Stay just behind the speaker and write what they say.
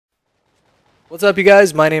What's up, you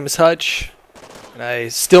guys? My name is Hutch, and I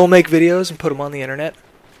still make videos and put them on the internet,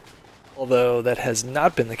 although that has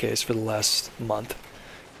not been the case for the last month.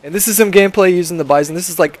 And this is some gameplay using the Bison. This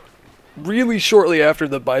is like really shortly after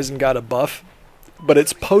the Bison got a buff, but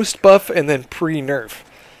it's post-buff and then pre-nerf.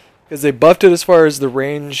 Because they buffed it as far as the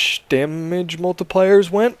range damage multipliers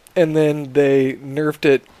went, and then they nerfed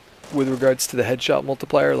it with regards to the headshot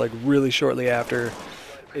multiplier like really shortly after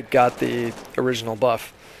it got the original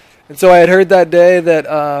buff. And so I had heard that day that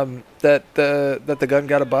the gun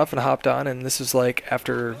got a buff and hopped on, and this is like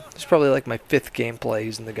after, it's probably like my 5th gameplay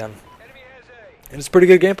using the gun. And it's pretty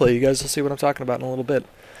good gameplay. You guys will see what I'm talking about in a little bit.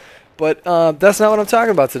 But that's not what I'm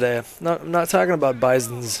talking about today. I'm not talking about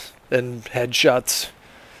Bisons and headshots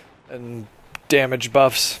and damage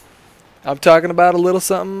buffs. I'm talking about a little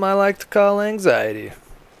something I like to call anxiety.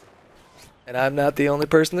 And I'm not the only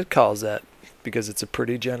person that calls that, because it's a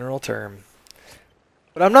pretty general term.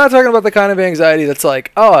 But I'm not talking about the kind of anxiety that's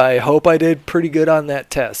like, oh, I hope I did pretty good on that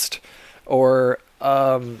test. Or,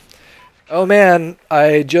 oh man,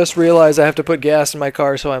 I just realized I have to put gas in my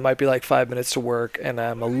car, so I might be like 5 minutes to work, and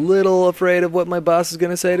I'm a little afraid of what my boss is going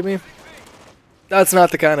to say to me. That's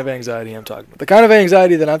not the kind of anxiety I'm talking about. The kind of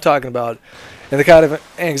anxiety that I'm talking about, and the kind of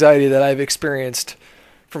anxiety that I've experienced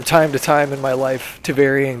from time to time in my life to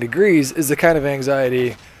varying degrees, is the kind of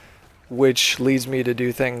anxiety which leads me to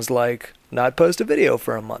do things like not post a video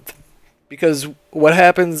for a month. Because what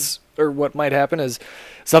happens, or what might happen, is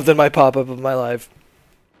something might pop up in my life,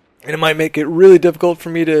 and it might make it really difficult for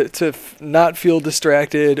me to not feel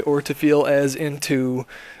distracted or to feel as into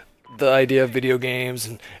the idea of video games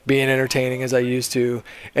and being entertaining as I used to.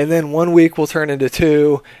 And then 1 week will turn into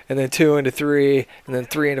 2, and then 2 into 3, and then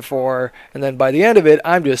 3 into 4, and then by the end of it,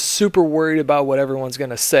 I'm just super worried about what everyone's going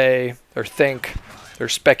to say or think or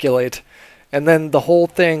speculate. And then the whole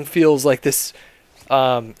thing feels like this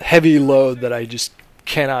heavy load that I just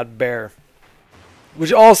cannot bear.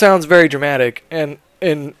 Which all sounds very dramatic, and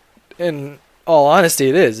in all honesty,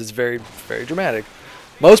 it is. It's very, very dramatic.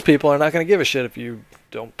 Most people are not going to give a shit if you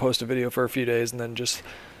don't post a video for a few days and then just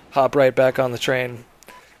hop right back on the train.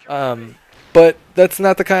 But that's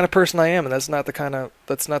not the kind of person I am, and that's not the kind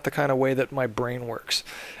of way that my brain works.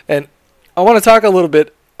 And I want to talk a little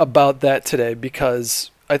bit about that today,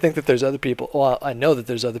 because I think that there's other people, well, I know that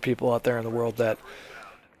there's other people out there in the world that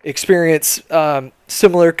experience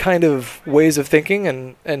similar kind of ways of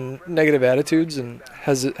thinking and negative attitudes, and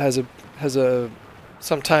has a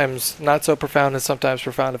sometimes not so profound and sometimes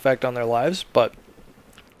profound effect on their lives. But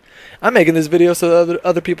I'm making this video so that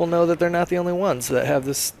other people know that they're not the only ones that have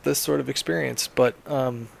this sort of experience. But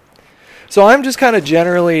so I'm just kind of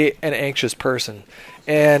generally an anxious person,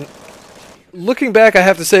 and looking back, I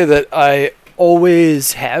have to say that I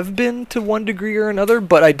always have been to one degree or another,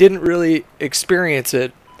 but I didn't really experience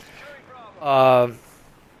it. I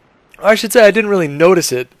should say I didn't really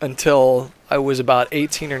notice it until I was about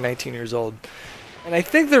 18 or 19 years old. And I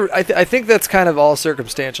think I think that's kind of all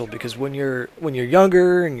circumstantial, because when you're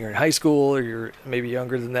younger and you're in high school, or you're maybe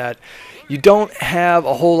younger than that, you don't have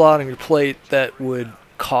a whole lot on your plate that would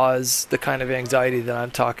cause the kind of anxiety that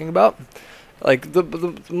I'm talking about. Like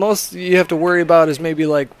the most you have to worry about is maybe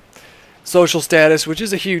like social status, which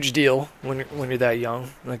is a huge deal when you're that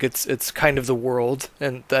young. Like it's kind of the world,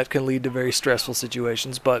 and that can lead to very stressful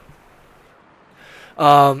situations. But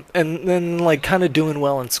and then like kind of doing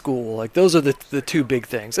well in school, like those are the two big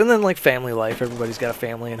things. And then like family life, everybody's got a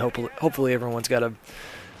family, and hopefully everyone's got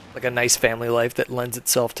a nice family life that lends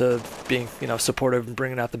itself to being, supportive and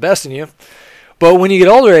bringing out the best in you. But when you get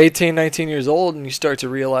older, 18, 19 years old, and you start to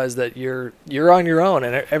realize that you're on your own,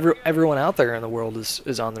 and everyone out there in the world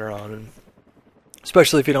is on their own, and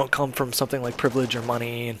especially if you don't come from something like privilege or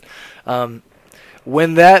money. And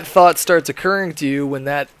when that thought starts occurring to you, when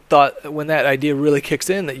that idea really kicks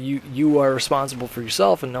in that you are responsible for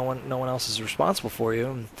yourself and no one else is responsible for you,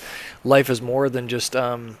 and life is more than just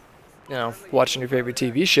watching your favorite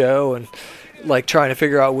TV show and like trying to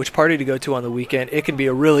figure out which party to go to on the weekend, it can be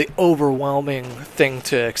a really overwhelming thing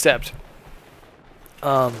to accept.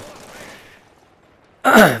 So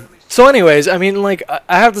anyways, I mean, like,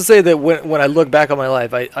 I have to say that when I look back on my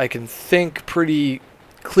life, I can think pretty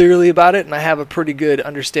clearly about it, and I have a pretty good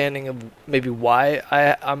understanding of maybe why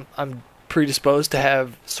I'm predisposed to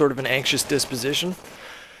have sort of an anxious disposition.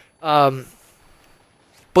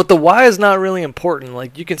 But the why is not really important.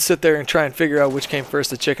 Like, you can sit there and try and figure out which came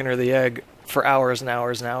first, the chicken or the egg, for hours and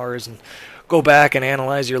hours and hours, and go back and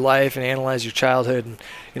analyze your life and analyze your childhood,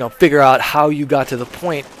 and figure out how you got to the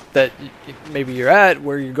point that maybe you're at,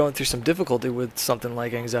 where you're going through some difficulty with something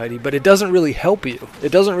like anxiety. But it doesn't really help you.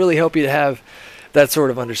 It doesn't really help you to have that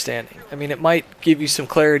sort of understanding. I mean, it might give you some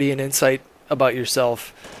clarity and insight about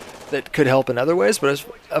yourself that could help in other ways, but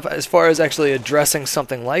as far as actually addressing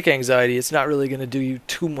something like anxiety, it's not really going to do you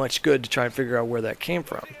too much good to try and figure out where that came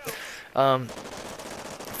from.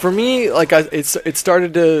 For me, like it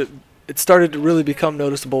started to really become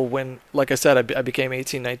noticeable when, like I said, I became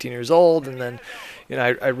 18, 19 years old, and then, you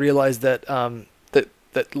know, I realized that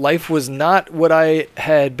that life was not what I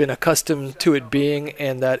had been accustomed to it being,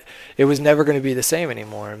 and that it was never going to be the same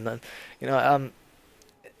anymore. And then, you know,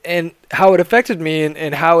 and how it affected me,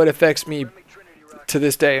 and how it affects me to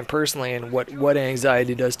this day, and personally, and what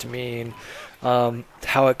anxiety does to me, and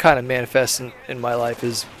how it kind of manifests in my life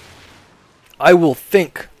is, I will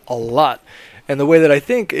think a lot, and the way that I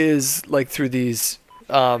think is like through these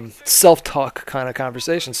self-talk kind of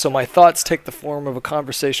conversations. So my thoughts take the form of a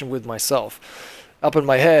conversation with myself. Up in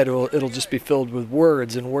my head, it'll just be filled with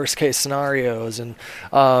words and worst case scenarios, and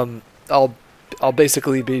I'll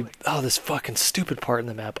basically be, oh, this fucking stupid part in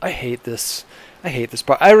the map. I hate this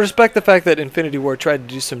part. I respect the fact that Infinity Ward tried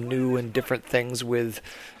to do some new and different things with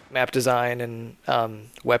map design and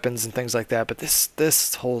weapons and things like that, but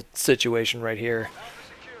this whole situation right here,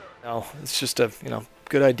 no, it's just a, you know,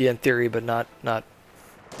 good idea in theory, but not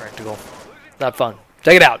practical. Not fun.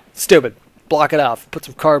 Take it out. Stupid. Block it off. Put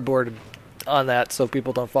some cardboard on that so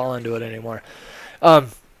people don't fall into it anymore.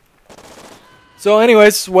 So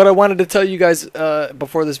anyways, what I wanted to tell you guys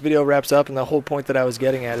before this video wraps up, and the whole point that I was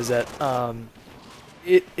getting at, is that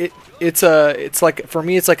it's like, for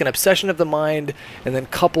me, it's like an obsession of the mind, and then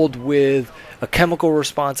coupled with a chemical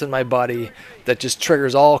response in my body that just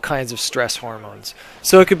triggers all kinds of stress hormones.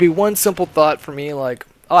 So it could be one simple thought for me, like,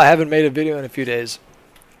 oh, I haven't made a video in a few days.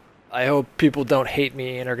 I hope people don't hate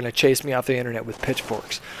me and are going to chase me off the internet with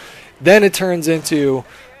pitchforks. Then it turns into,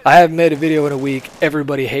 I haven't made a video in a week,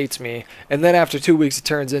 everybody hates me. And then after 2 weeks it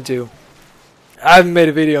turns into, I haven't made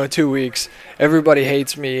a video in 2 weeks, everybody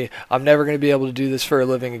hates me, I'm never going to be able to do this for a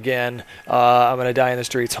living again, I'm going to die in the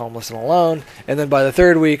streets homeless and alone. And then by the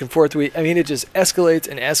third week and fourth week, I mean, it just escalates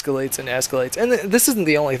and escalates and escalates. And this isn't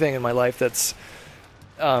the only thing in my life that's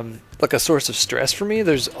like a source of stress for me.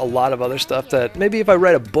 There's a lot of other stuff that maybe if I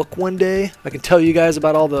write a book one day, I can tell you guys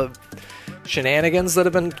about all the shenanigans that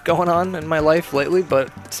have been going on in my life lately,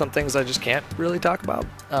 but some things I just can't really talk about.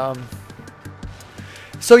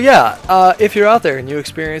 So yeah, if you're out there and you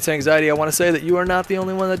experience anxiety, I want to say that you are not the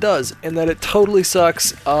only one that does, and that it totally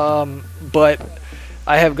sucks, but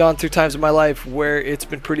I have gone through times in my life where it's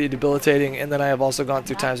been pretty debilitating, and then I have also gone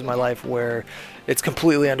through times in my life where it's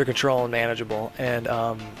completely under control and manageable. And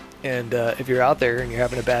if you're out there and you're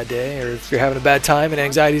having a bad day, or if you're having a bad time and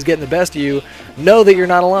anxiety's getting the best of you, know that you're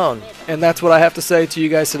not alone. And that's what I have to say to you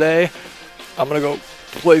guys today. I'm going to go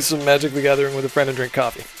play some Magic the Gathering with a friend and drink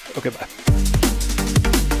coffee. Okay, bye.